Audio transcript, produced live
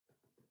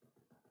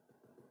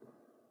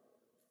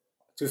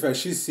To be fair,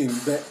 she's seen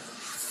that.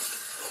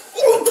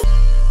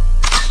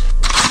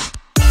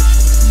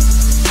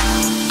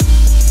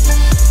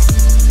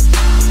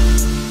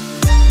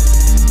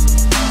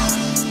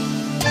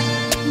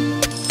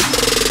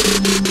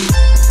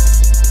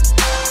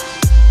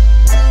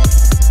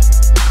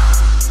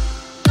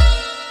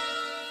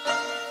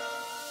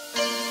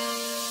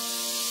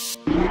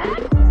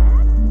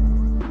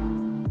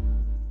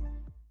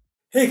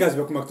 Hey guys,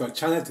 welcome back to our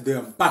channel. Today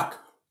I'm back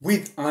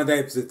with another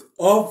episode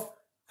of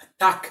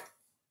Attack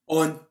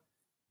on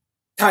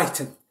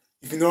Titan.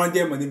 If you're not on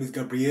there, my name is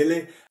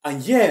Gabriele.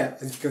 And yeah,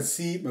 as you can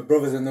see, my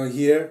brothers are not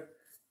here.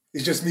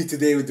 It's just me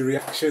today with the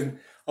reaction.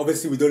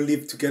 Obviously, we don't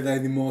live together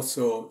anymore,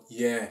 so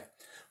yeah.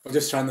 We're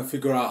just trying to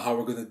figure out how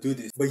we're going to do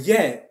this. But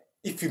yeah,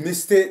 if you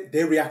missed it,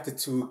 they reacted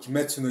to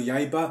Kimetsu no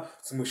Yaiba,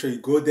 so make sure you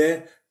go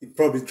there. It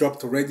probably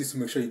dropped already, so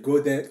make sure you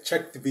go there,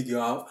 check the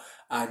video out.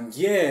 And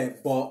yeah,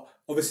 but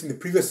obviously in the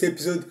previous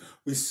episode,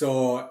 we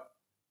saw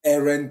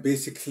Eren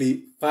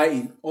basically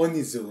fighting on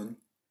his own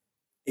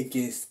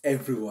against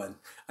everyone.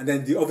 And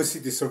then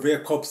obviously the surveyor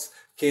cops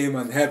came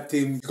and helped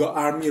him. You got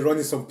Army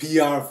running some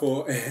PR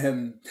for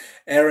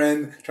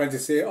Eren, trying to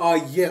say,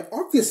 oh yeah,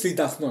 obviously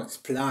that's not his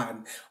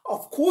plan.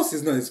 Of course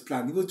it's not his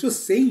plan. He was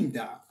just saying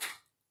that.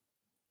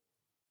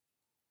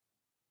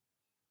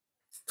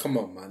 Come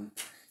on, man.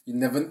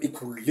 It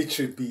could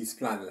literally be his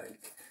plan,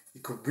 like.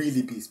 It could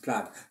really be his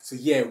plan. So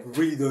yeah, we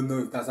really don't know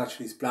if that's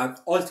actually his plan.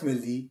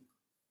 Ultimately,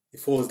 it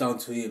falls down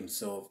to him.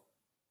 So,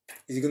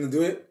 is he going to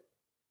do it?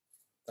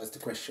 That's the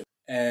question.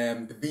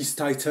 The Beast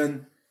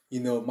Titan, you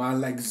know,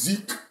 man like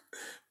Zeke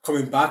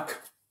coming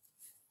back.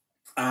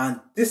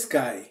 And this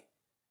guy,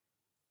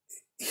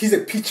 he's a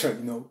pitcher,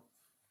 you know.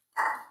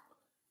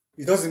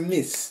 He doesn't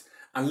miss.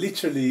 And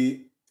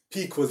literally,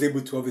 Peak was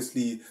able to,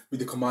 obviously, with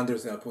the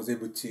commander's help, was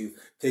able to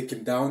take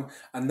him down.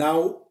 And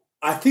now,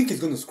 I think he's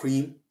going to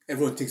scream.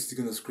 Everyone thinks he's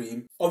gonna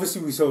scream.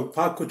 Obviously, we saw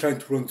Falco trying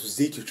to run to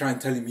Zeke to try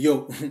and tell him,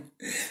 yo,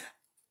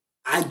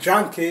 I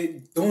drank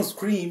it, don't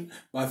scream.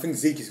 But I think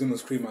Zeke is gonna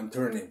scream and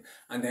turn him.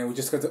 And then we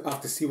just got to have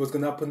to see what's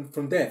gonna happen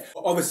from there.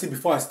 But obviously,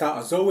 before I start,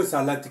 as always,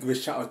 I'd like to give a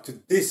shout out to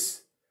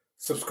this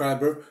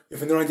subscriber.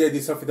 If you're not already,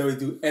 this is something that we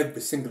do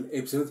every single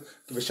episode.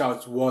 Give a shout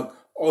out to one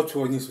or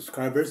two new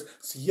subscribers.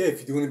 So yeah, if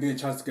you do want to be a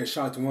chance to get a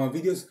shout out to one of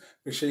our videos,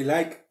 make sure you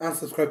like and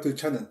subscribe to the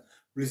channel.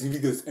 Releasing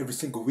videos every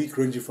single week,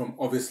 ranging from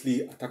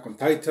obviously Attack on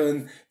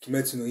Titan,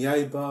 Kimetsu no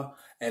Yaiba,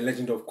 and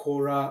Legend of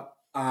Korra,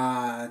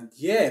 and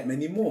yeah,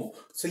 many more.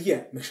 So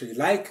yeah, make sure you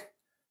like,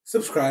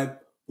 subscribe.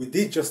 We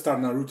did just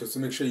start Naruto, so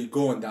make sure you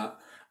go on that.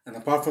 And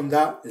apart from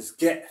that, let's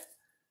get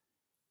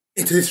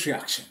into this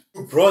reaction.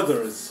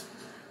 Brothers.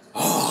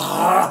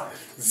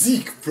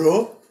 Zeke,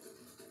 bro.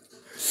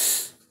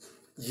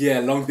 Yeah,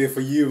 long day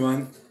for you,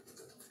 man.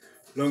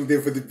 Long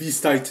day for the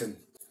Beast Titan.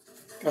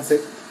 That's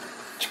it.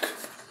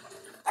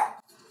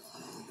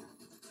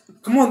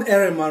 Come on,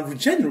 Eren, man,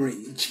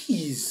 regenerate.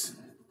 Jeez.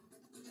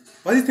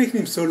 Why is it taking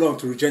him so long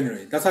to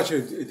regenerate? That's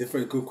actually a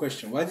very good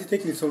question. Why is it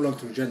taking him so long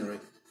to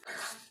regenerate?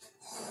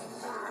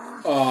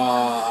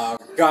 Ah,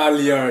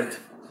 Galliard.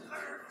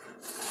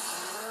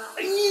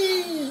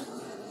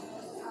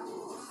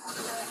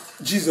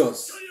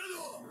 Jesus.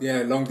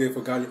 Yeah, long day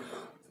for Galliard.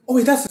 Oh,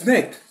 wait, that's his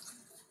neck.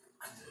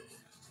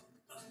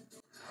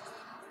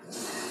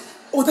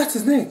 Oh, that's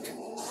his neck.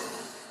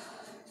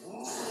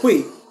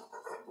 Wait.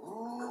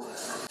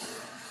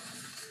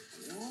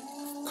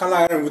 Can't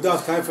lie, Eren, we don't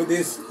have time for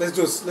this. Let's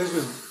just. Whoa,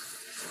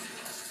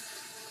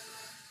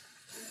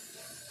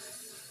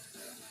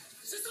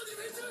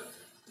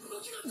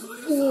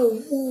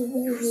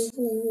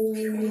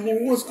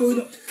 what's going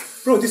on?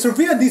 Bro, the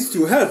surveyor needs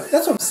to help.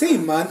 That's what I'm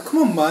saying, man.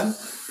 Come on, man.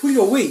 Pull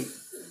your weight.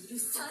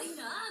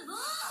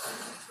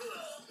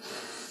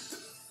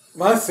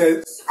 Man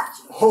said,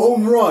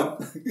 home run.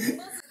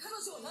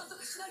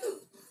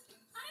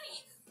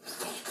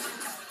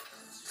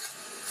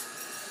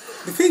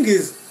 The thing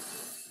is,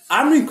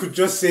 Ymir could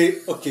just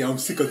say, okay, I'm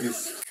sick of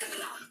this.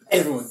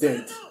 Everyone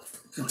dead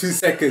in 2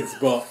 seconds,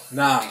 but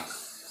nah.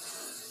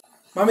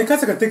 Man,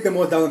 Mikasa can take them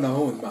all down on her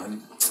own,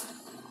 man.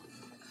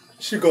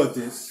 She got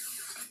this.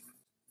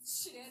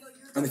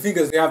 And the thing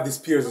is, they have these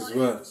spears as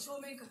well.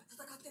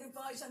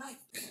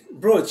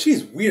 Bro,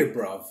 she's weird,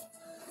 bruv.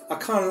 I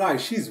can't lie,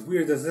 she's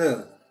weird as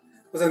hell.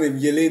 What's her name?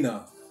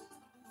 Yelena.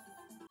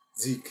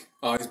 Zeke.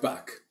 Oh, he's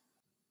back.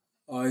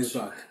 Oh, he's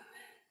back.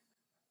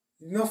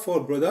 You did not fall,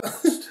 brother.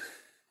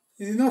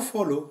 You did not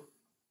follow.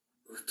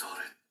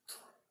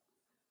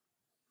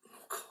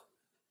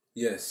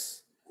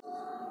 Yes.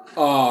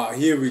 Ah,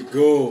 here we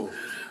go.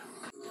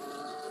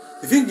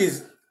 The thing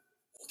is,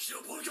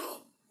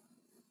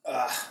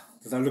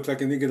 does that look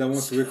like a nigga that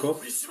wants to wake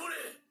up?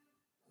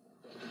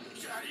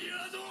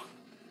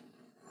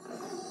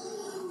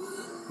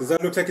 Does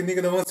that look like a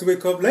nigga that wants to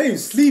wake up? Let him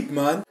sleep,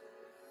 man.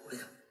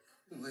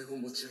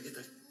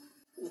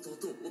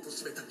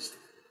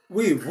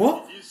 Wait,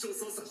 what?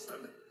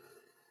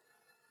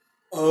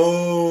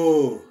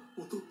 Oh.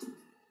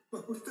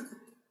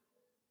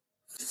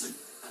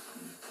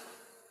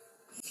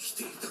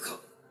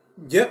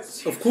 Yep,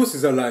 of course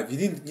he's alive. He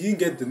didn't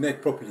get the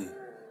neck properly.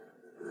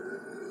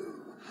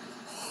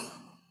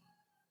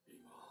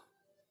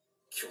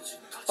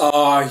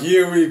 Ah,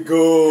 here we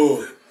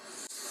go.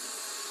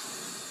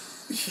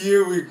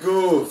 Here we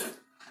go.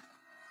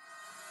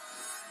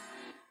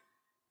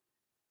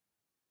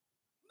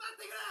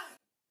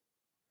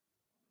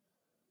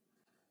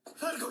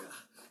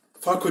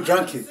 Falco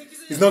drank it.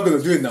 He's not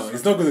gonna do it now.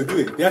 He's not gonna do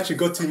it. They actually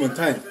got to him on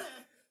time.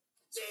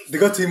 They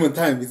got to him on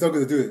time. He's not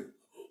gonna do it.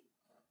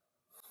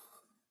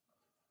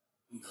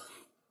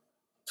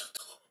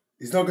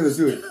 He's not gonna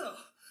do it.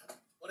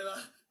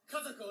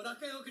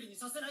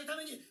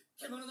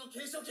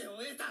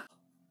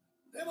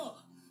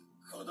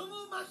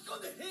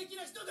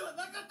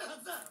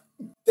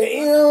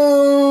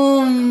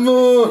 Damn!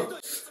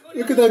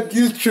 Look at that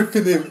guilt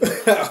tripping him.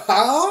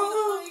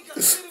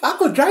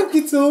 Falco drank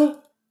it too.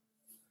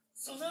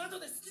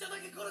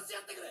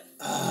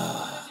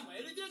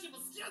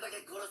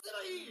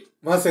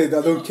 Man said,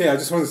 I don't care, I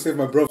just want to save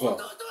my brother.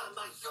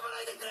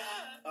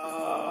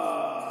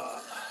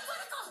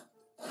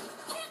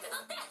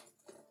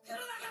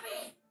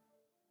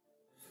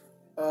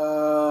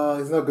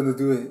 He's not gonna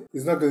do it.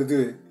 He's not gonna do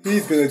it.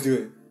 He's gonna do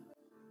it.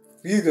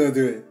 He's gonna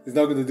do it. He's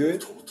not gonna do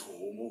it.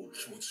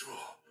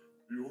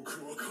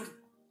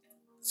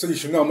 So you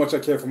should know how much I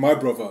care for my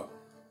brother.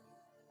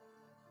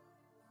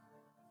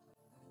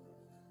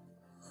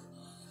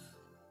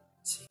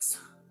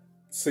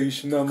 So you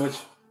should know how much.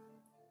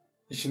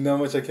 You should know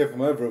how much I care for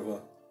my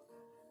brother.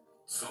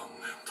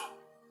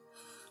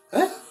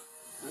 Huh?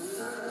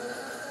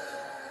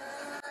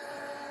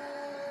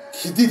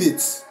 He did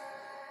it.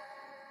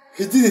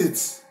 He did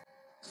it.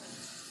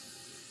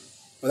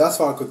 Well, that's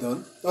Falco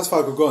done. That's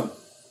Falco gone.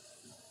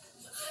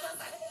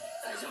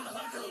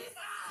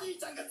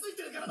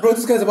 Bro,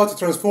 this guy's about to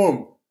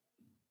transform.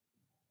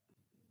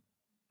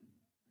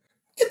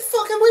 Get the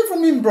fuck away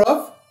from him,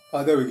 bruv.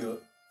 Oh, there we go.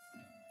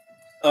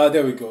 Oh,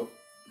 there we go.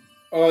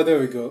 Oh, there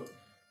we go.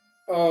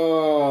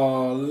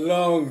 Oh,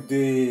 long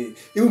day.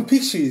 Even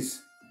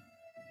pictures.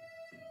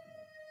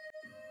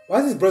 Why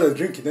is his brother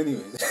drinking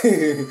anyway?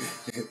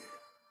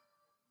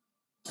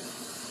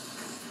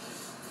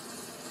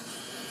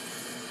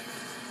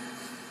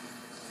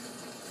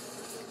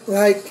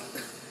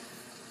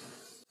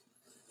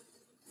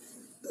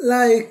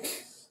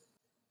 Like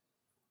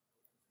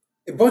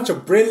a bunch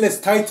of brainless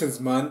titans,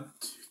 man.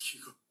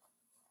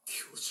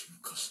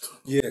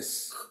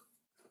 Yes.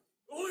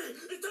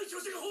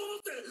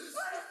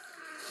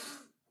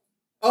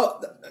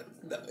 Oh,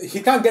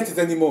 he can't get it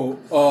anymore.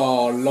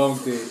 Oh, long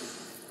day.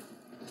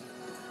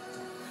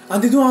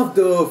 And they don't have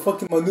the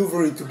fucking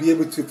maneuvering to be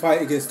able to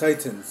fight against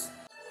titans.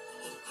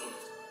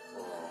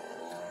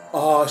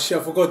 Oh shit,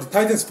 I forgot. The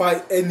titans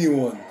fight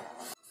anyone.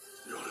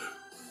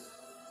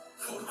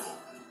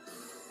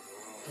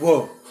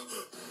 Whoa.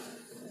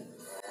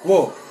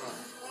 Whoa.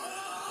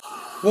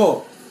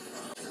 Whoa.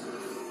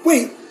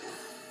 Wait.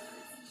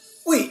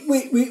 Wait.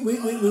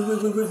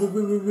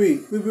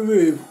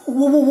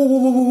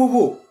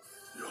 Whoa.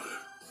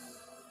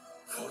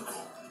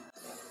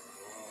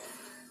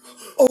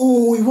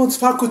 Oh, he wants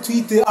Falco to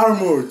eat the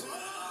armored.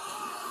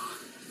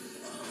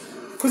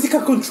 Because he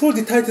can control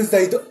the titans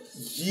that he don't.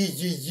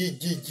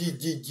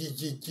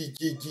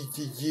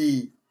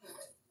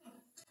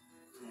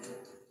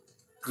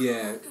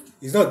 Yeah,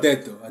 he's not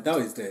dead though. I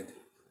doubt he's dead.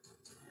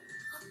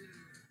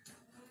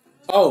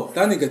 Oh,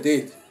 that nigga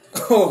dead.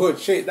 Oh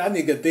shit, that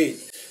nigga dead.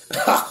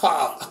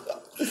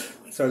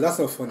 Sorry, that's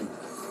not funny.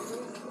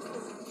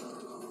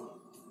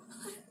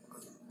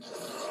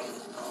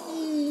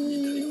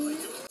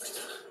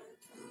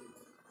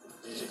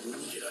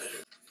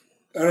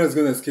 Eren's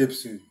gonna escape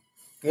soon.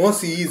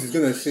 Once he is, he's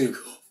gonna escape.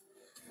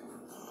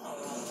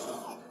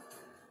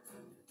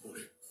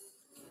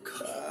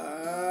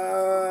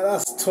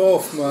 That's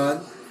tough,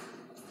 man.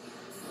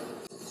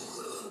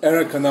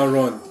 Eren can now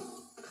run.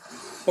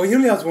 Oh, he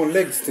only has one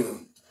leg still.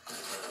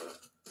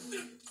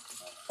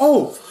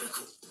 Oh!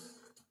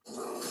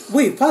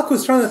 Wait,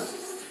 Falco's trying to...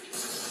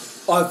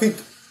 Oh, I think...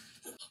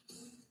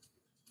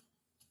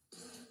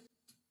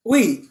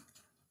 Wait!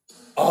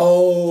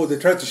 Oh, they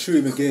tried to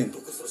shoot him again.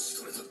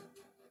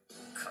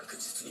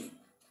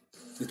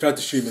 They tried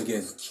to shoot him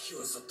again.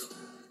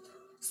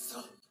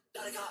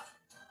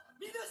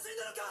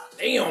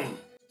 Damn!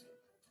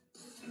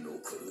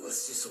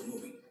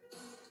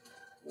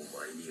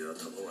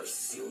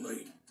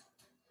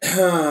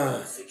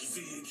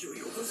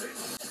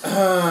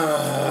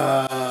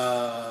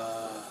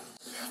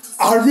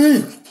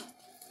 Army!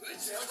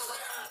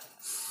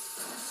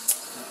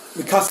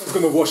 The castle's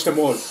gonna wash them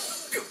all.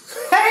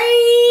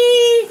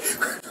 Hey!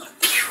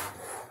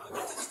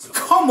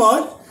 Come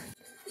on!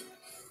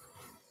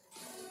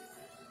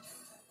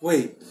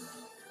 Wait.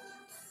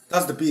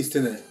 That's the beast,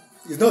 isn't it?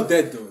 He's not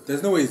dead though.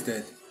 There's no way he's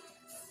dead.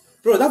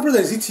 Bro, that brother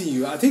is eating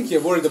you. I think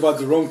you're worried about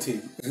the wrong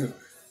thing.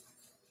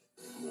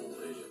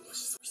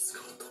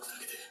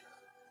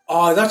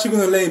 Oh, it's actually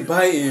gonna let him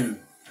bite him.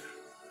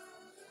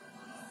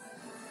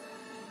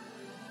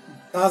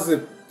 That's a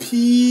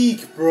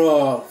peak,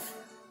 bro.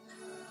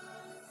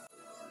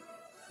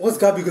 What's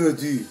Gabi gonna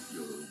do?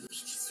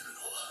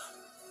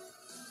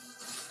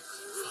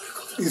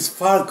 It's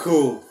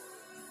Falco.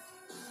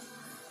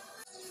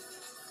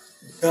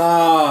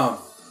 Damn.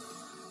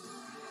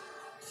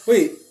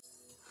 Wait.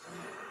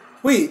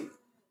 Wait.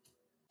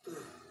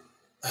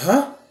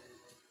 Huh?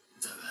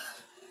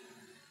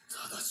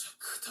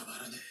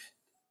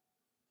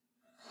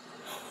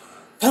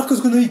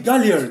 Falco's gonna eat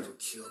Galliard.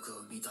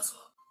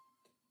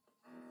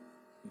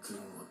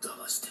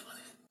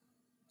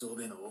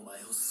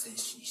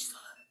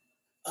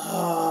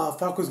 Ah,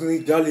 Falco's gonna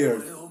eat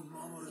Galliard.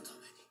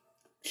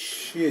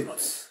 Shit.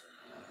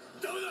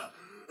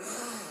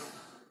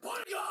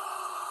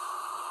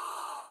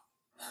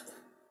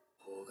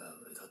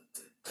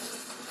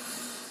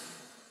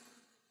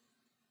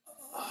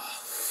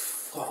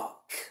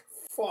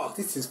 Fuck,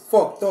 this is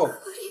fucked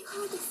up.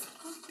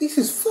 This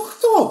is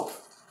fucked up.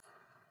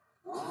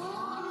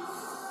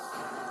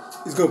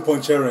 He's gonna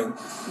punch Eren.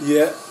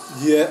 Yeah.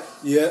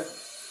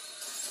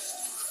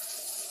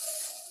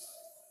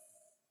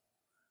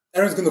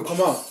 Eren's gonna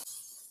come out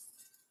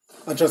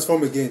and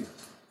transform again.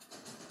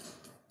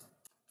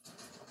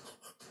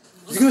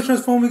 He's gonna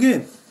transform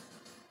again.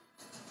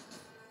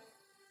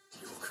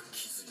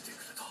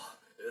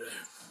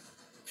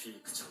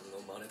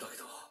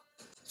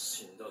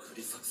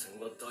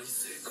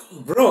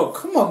 Bro,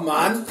 come on,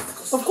 man.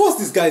 Of course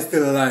this guy's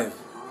still alive.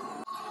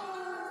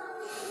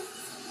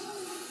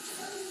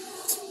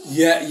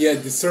 Yeah,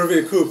 the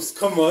survey coops,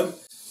 come on.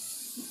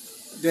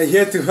 They're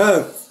here to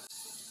help.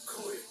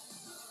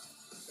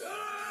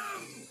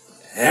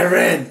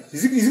 Eren!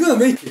 He's gonna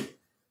make it.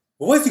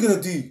 But what is he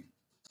gonna do?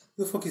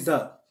 Who the fuck is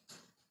that?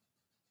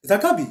 Is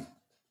that Gabi?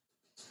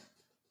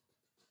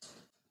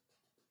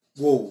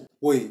 Whoa,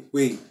 wait.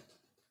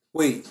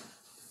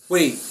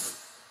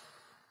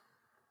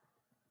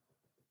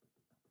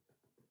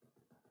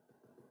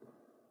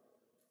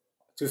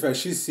 To be fair,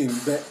 she's seen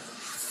that.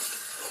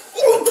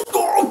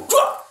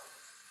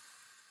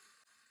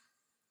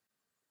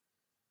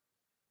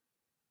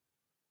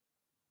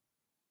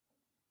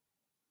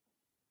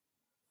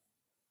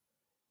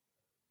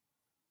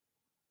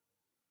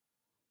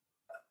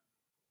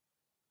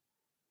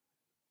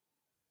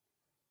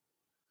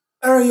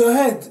 Eren, your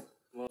head!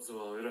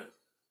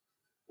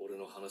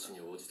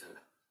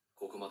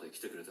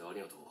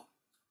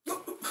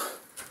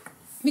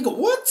 Nigga,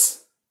 what?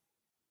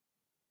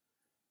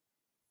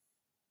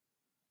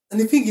 And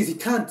the thing is, he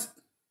can't.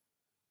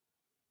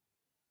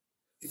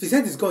 If his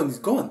head is gone, he's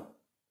gone.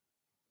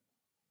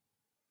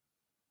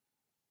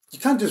 You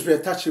can't just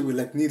reattach it with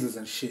like needles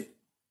and shit.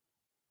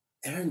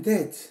 Eren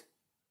dead.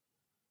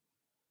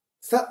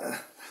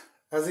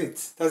 That's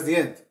it. That's the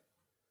end.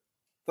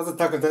 That's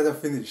Attack on Titan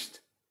finished.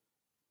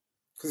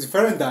 Because if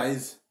Eren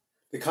dies,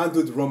 they can't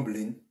do the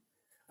rumbling,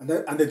 and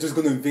they're just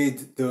gonna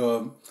invade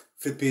the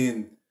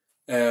flipping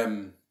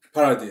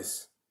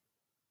paradise.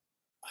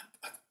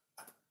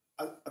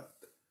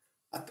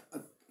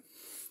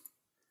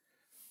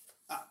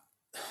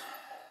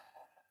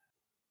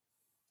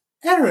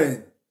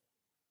 Eren,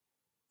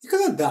 you're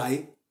gonna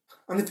die.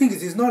 And the thing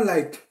is, it's not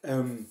like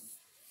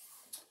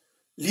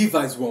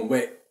Levi's one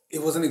where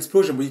it was an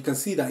explosion, but you can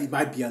see that he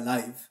might be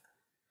alive.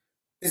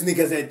 This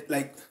nigga's head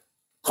like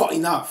cut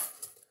in half.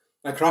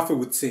 Like Raphael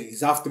would say,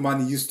 he's half the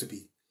man he used to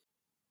be.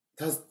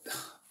 That's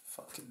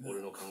fucking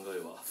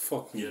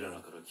fuck me.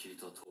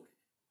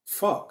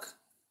 Fuck.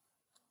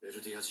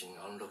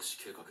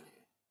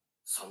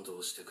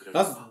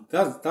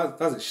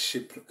 That's a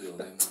shit.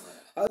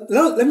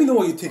 Let me know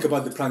what you think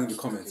about the plan in the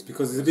comments,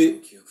 because it's a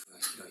bit.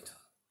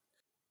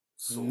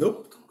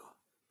 Nope.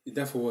 It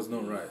therefore was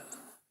not right.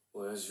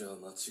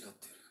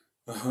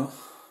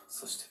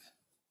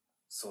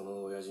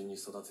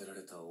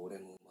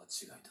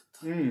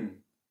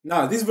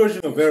 Nah, this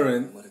version of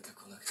Eren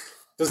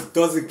just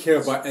doesn't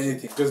care about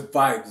anything, just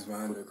vibes,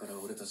 man.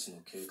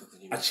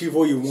 Achieve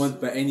what you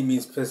want by any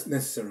means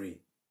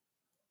necessary.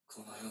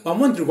 But I'm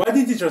wondering, why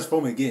didn't he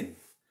transform again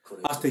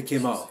after he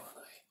came out?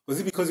 Was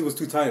it because he was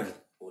too tired?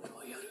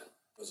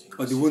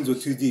 Or the wounds were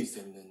too deep?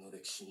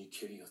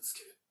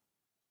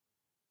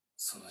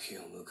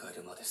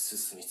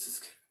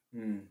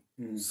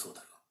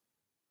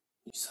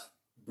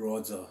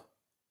 Brother.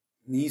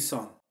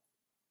 Nissan.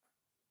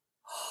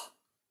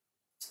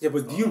 Yeah,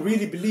 but do you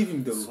really believe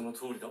him though?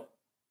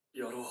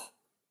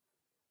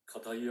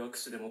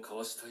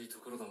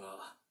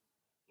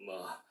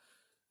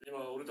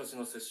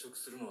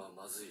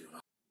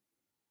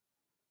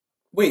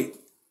 Wait,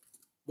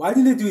 why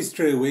didn't they do it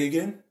straight away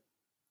again?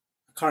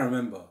 I can't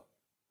remember.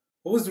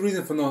 What was the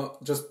reason for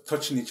not just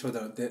touching each other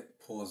at that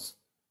pause?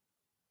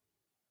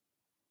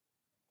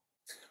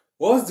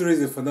 What was the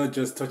reason for not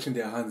just touching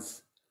their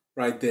hands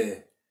right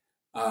there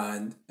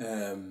and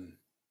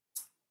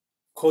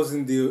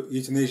causing the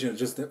euthanasia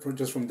just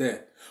from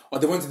there? Or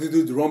they wanted to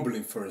do the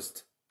rumbling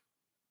first,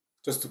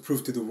 just to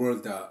prove to the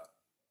world that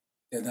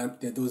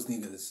they're those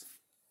niggas?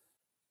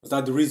 Was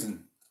that the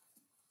reason?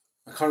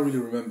 I can't really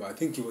remember. I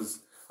think it was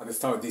at the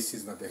start of this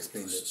season that they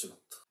explained it.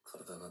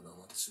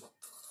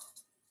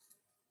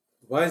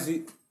 Why is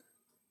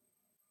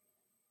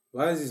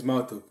his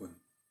mouth open?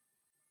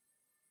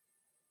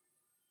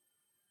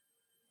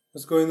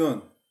 What's going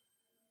on?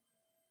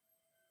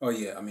 Oh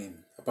yeah, I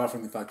mean, apart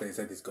from the fact that he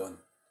said he's gone.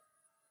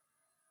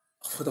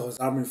 I thought that was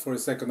army for a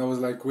second. I was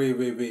like,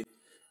 wait.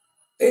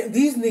 Eh,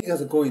 these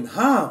niggas are going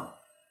ham.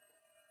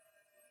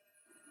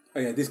 Oh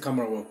yeah, this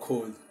camera work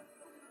cold.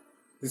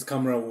 This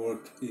camera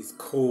work is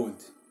cold.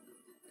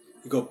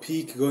 You got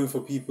peak going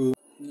for people.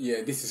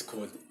 Yeah, this is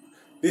cold.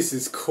 This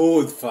is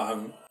cold,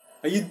 fam.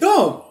 Are you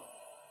dumb?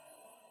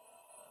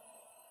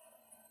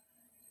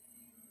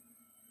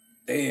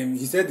 Damn,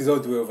 he said he's all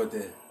the way over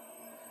there.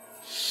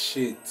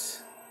 Shit.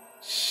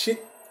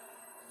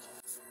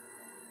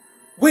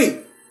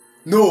 Wait.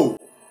 No.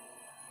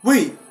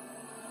 Wait.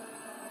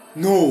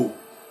 No.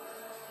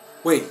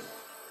 Wait.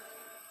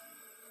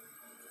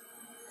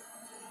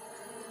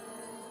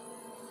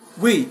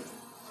 Wait.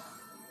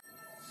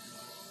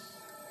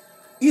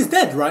 He's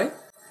dead, right?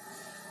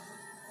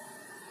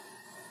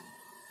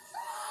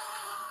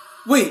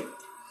 Wait.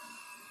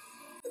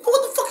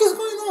 What the fuck is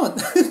going on?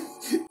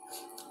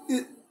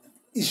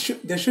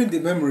 They're showing the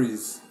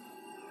memories.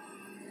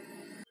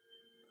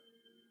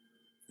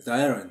 Is that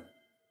Eren?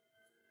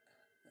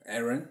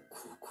 Eren?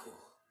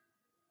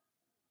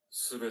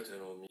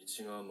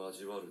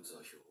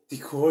 The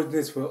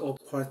coordinates where all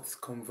parts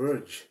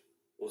converge.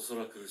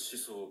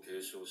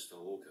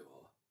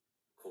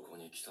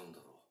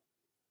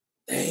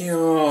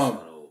 Damn!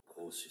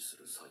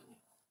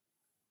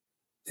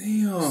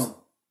 Damn!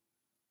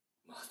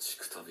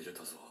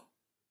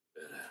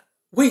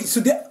 Wait, so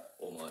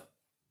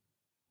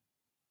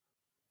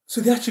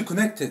they're actually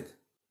connected?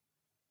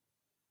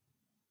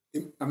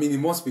 I mean, it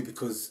must be,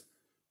 because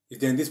if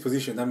they're in this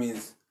position, that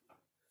means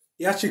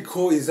he actually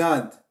caught his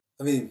hand.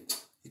 I mean,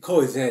 he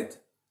caught his head.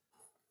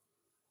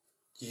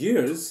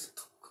 Years?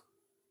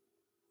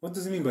 What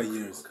does it mean by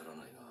years?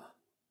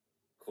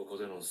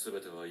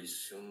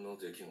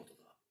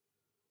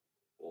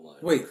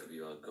 Wait.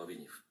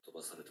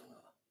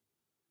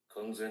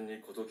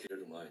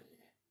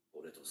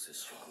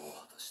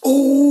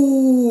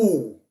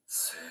 Oh!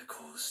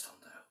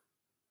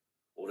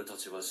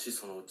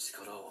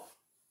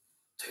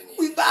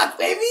 We back,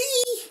 baby!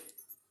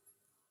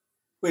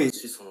 Wait,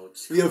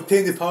 we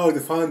obtained the power of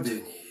the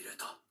founding.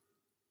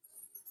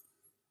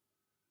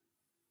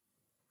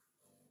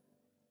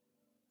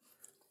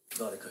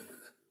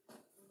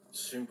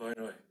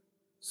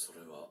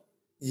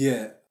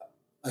 Yeah,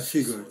 I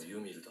figured.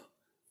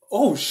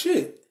 Oh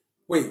shit!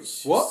 Wait,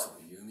 what?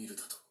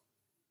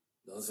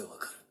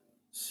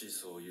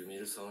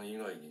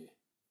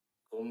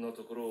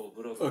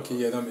 Okay,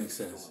 yeah, that makes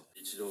sense.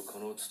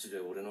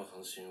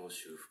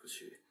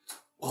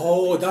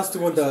 Oh, that's the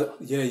one that...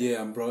 Yeah,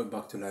 I'm brought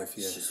back to life,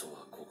 yeah.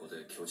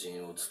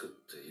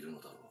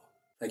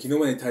 Like, you know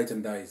when a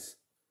Titan dies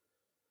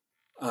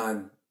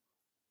and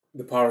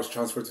the power is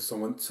transferred to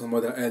some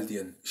other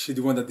Eldian, she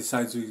the one that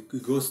decides who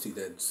it goes to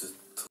then.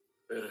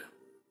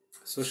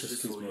 Social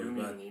skills more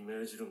bad.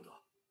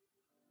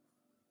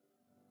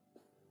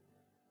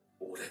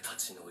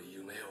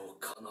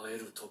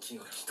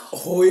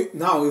 Oh,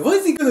 now, what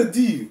is he gonna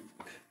do?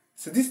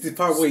 So this is the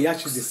part where he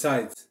actually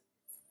decides.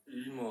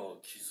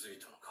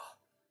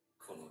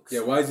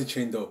 Yeah, why is he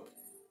chained up?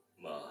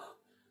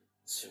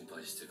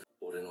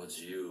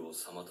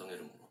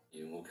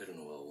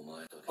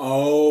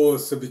 Oh,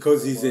 so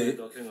because he's a...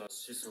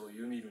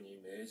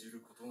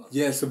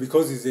 Yeah, so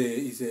because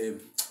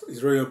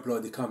he's royal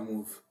blood, he can't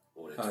move.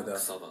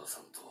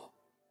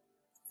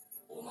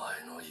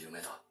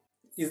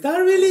 Is that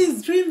really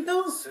his dream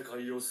though?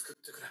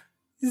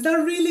 Is that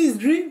really his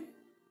dream?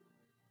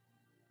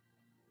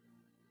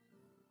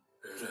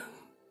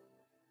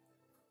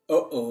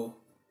 Uh-oh.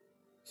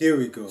 Here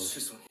we go.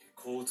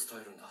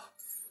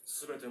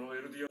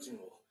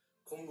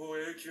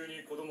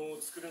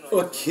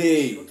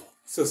 Okay.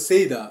 So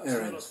say that,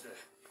 Eren.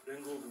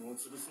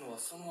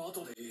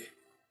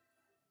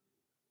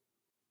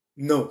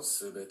 No.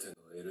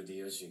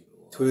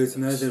 To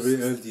euthanize every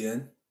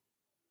Eldian.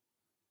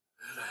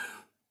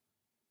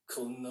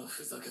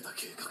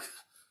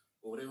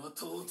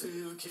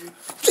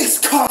 Let's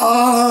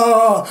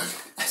go!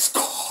 Let's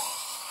go!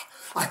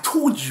 I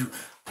told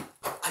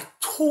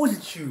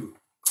you.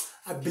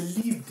 I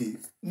believed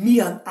it. Me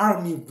and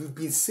Army, we've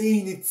been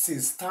saying it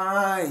since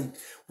time.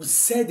 We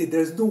said it.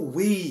 There's no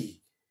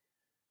way.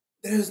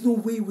 There's no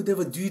way we'd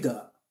ever do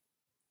that.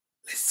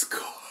 Let's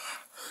go.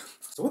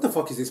 So what the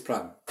fuck is this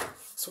plan?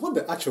 So what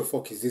the actual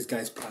fuck is this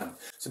guy's plan?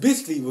 So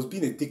basically, he was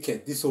being a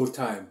dickhead this whole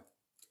time,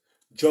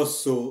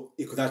 just so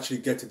he could actually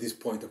get to this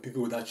point, and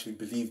people would actually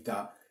believe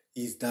that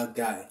he's that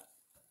guy.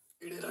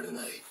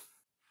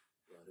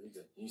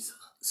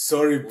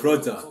 Sorry,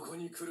 brother.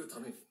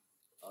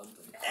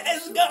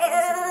 Let's go!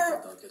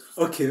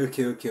 Okay.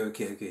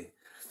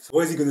 So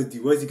what is he gonna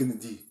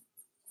do?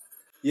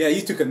 Yeah,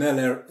 you took an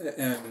L,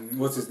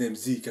 what's his name?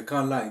 Zeke, I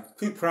can't lie.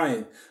 Keep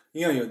crying.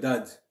 You and your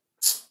dad.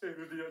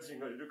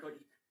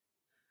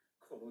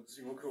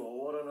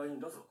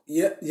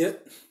 Yeah.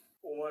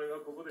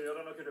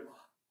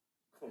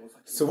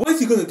 So what is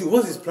he gonna do?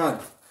 What's his plan?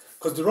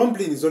 Because the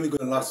rumbling is only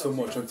gonna last so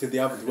much until they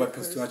have the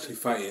weapons to actually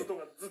fight it.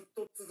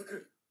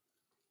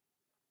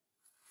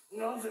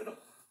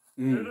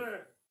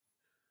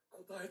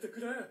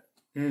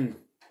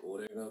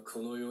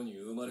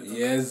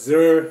 Yes,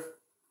 sir.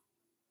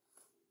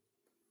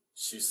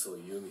 始祖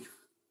ユミル、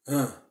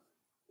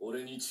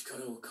俺に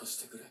力を貸し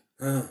てくれ。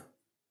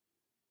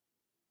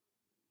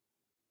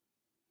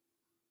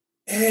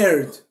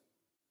Aired.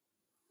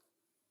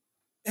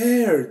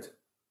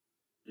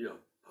 やっ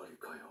ぱり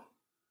かよ、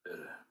エレン。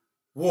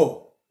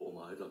Whoa. お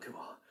前だけ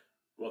は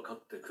分か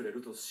ってくれ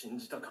ると信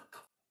じたかっ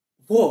た。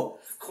Whoa.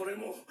 これ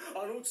も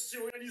あの父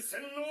親に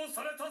洗脳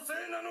されたせ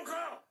いなの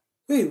か?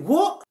 Wait,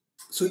 what?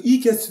 So he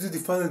gets to do the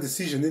final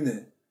decision, isn't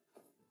it?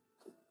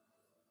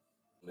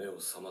 目を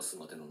覚ます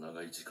までの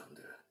長い時間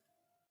で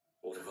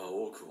俺は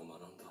多くを学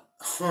んだ。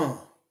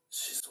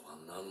始祖は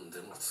何で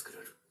も作れ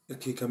る。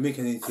 Okay, can make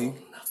anything. こ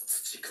んな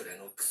土くれ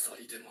の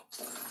鎖でも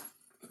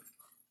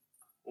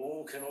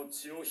王家の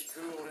血を引く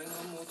俺が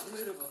求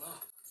めれば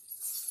な。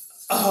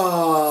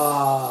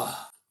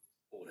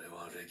俺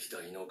は歴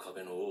代の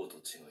壁の王と違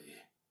い、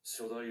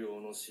初代王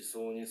の思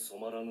想に染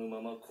まらぬ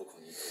ままここ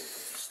に到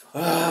達した。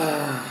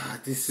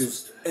this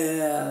is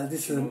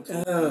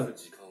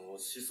時間を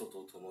始祖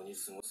と共に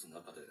過ごす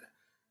中で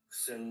不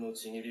戦の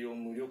ちぎりを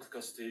無力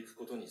化していく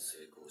ことに成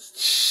功した。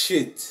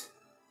 Shit.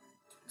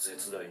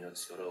 絶大な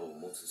力を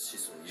持つ始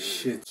祖ユミル。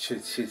 Shit. そ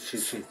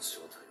の正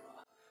体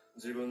は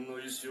自分の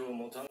意志を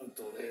持たぬ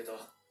奴隷だ。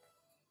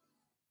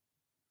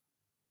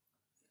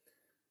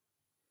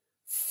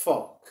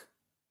 Fuck.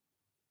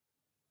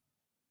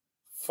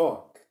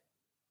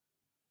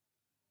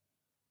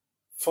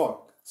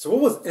 So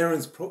what was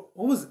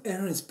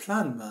Eren's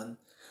plan, man?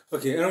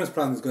 Okay, Eren's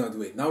plan is gonna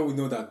do it. Now we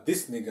know that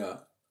this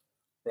nigga,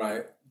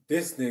 right?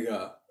 This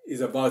nigga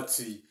is about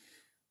to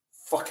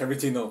fuck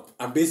everything up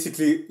and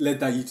basically let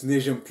that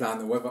euthanasia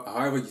plan, or whatever,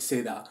 however you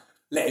say that,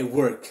 let it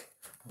work,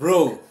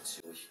 bro.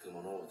 血を引く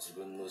者を自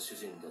分の主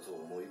人だと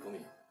思い込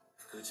み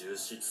服従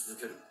し続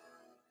ける。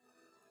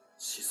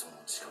始祖の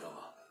力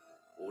は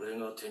俺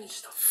が手に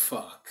した。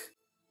 Fuck.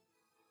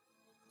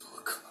 バ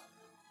カ。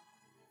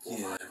お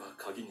前は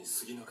鍵に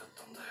過ぎなかっ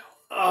たんだよ。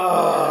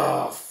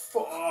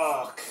Fuck.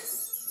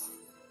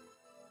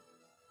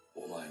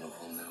 お前の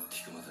本音を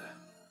聞くまで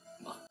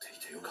待ってい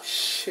てよかった。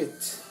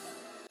 Shit.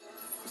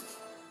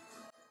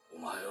 お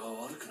前は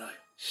悪くない。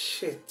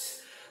 Shit.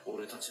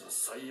 俺たちは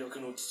最悪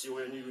の父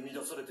親に生み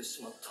出されて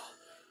しまった。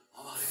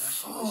哀れ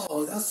な悲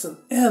Oh, that's an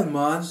L,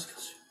 man. しか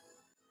し、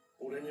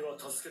俺には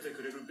助けて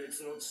くれる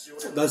別の父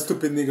親。 That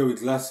stupid nigga with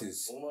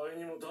glasses. お前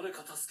にも誰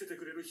か助けて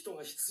くれる人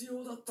が必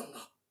要だったん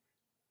だ。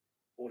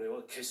俺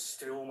は決し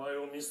てお前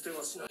を見捨て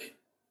はしない。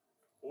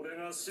俺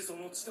が始祖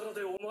の力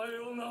でお前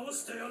を治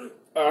してやる。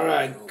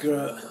 Alright,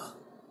 girl.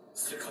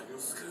 世界を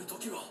救う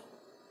時は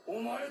お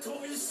前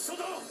と一緒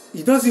だ。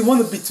 He doesn't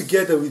want to be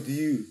together with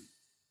you.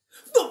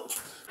 No,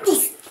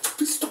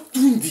 please stop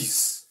doing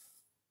this.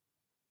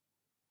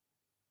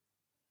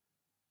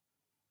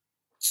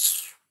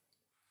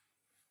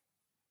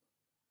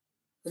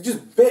 I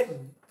just bet.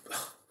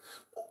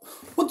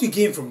 What do you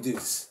gain from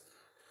this?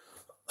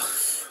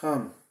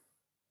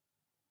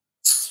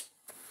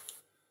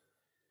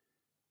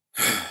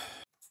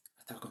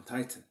 Attack on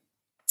Titan.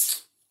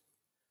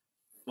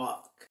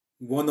 Fuck.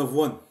 1 of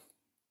 1.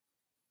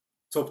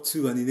 Top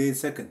 2 and in 8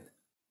 second.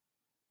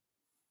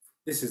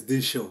 This is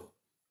this show.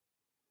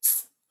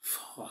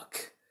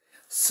 Fuck.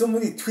 So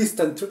many twists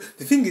and turns.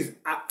 The thing is,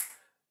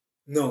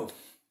 no.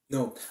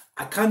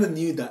 I kind of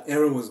knew that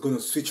Eren was going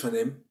to switch on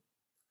him.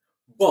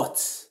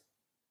 But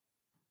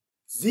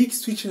Zeke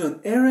switching on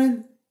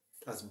Eren?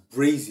 That's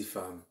brazy,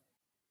 fam.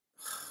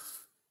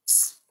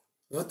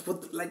 What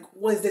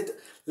is that?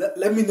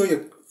 Let me know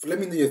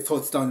your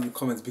thoughts down in the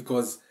comments,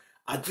 because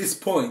at this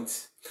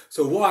point,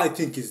 so what I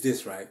think is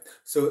this, right?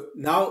 So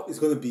now it's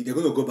gonna be, they're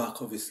gonna go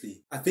back,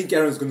 obviously. I think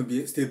Eren's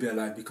gonna still be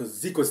alive, because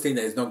Zeke was saying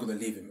that he's not gonna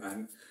leave him,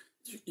 and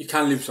you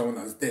can't leave someone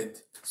that's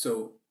dead.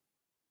 So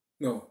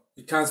no,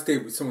 you can't stay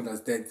with someone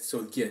that's dead.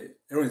 So yeah,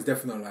 Eren's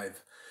definitely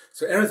alive.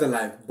 So Eren's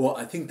alive, but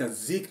I think that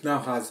Zeke now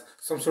has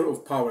some sort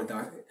of power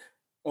that,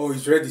 or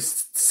he's already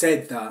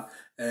said that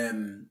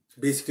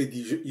basically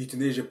the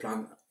euthanasia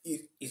plan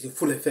is in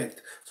full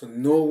effect. So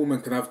no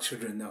woman can have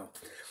children now.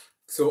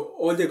 So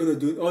all they're gonna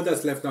do, all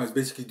that's left now is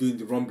basically doing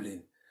the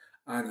rumbling,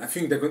 and I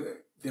think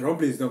the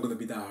rumbling is not gonna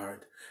be that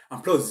hard.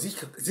 And plus,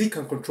 Zeke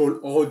can control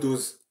all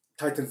those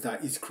titans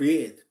that he's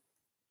created.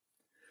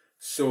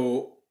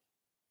 So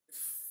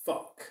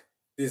fuck.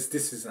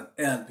 This is an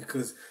L,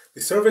 because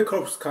the Survey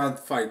Corps can't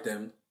fight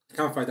them. They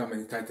can't fight that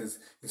many titans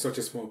in such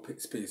a small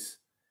space.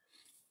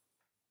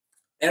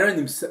 Eren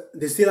himself,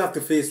 they still have to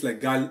face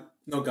like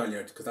not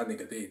Galliard, because that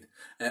nigga dead.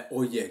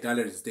 Oh yeah,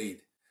 Galliard is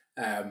dead.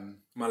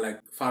 Man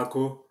like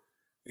Falco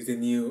is the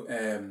new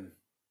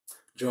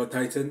Jaw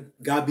Titan.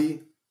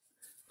 Gabi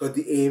got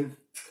the aim.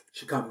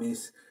 She can't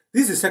miss.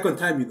 This is the second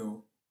time, you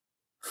know.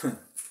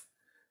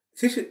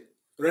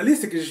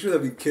 Realistically, she should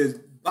have been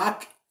killed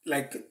back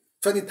like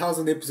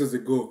 20,000 episodes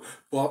ago,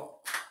 but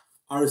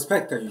I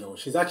respect her, you know.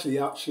 She's actually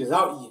out. She's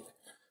out here.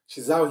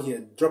 She's out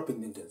here dropping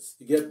niggas.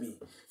 You get me?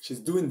 She's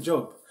doing the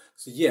job.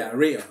 So yeah, I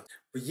rate her.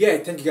 But yeah,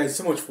 thank you guys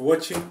so much for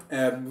watching.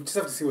 We just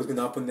have to see what's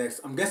gonna happen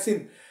next. I'm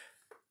guessing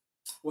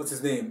what's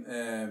his name?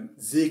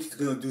 Zeke is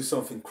gonna do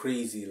something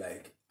crazy.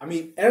 Like, I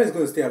mean, Eren's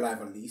gonna stay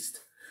alive at least,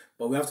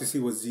 but we have to see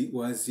what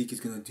Zeke is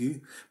gonna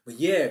do. But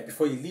yeah,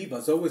 before you leave,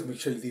 as always, make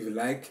sure you leave a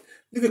like,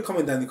 leave a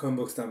comment down in the comment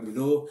box down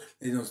below.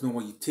 Let us know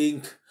what you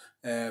think,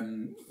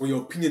 what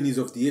your opinion is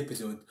of the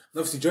episode. And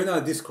obviously, join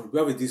our Discord. We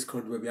have a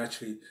Discord where we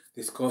actually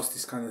discuss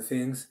these kind of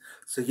things.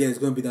 So yeah, it's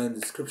gonna be down in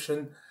the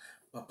description.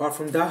 But apart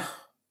from that,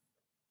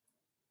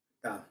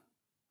 damn,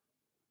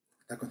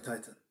 Attack on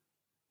Titan.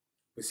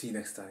 We'll see you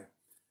next time.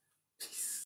 Peace.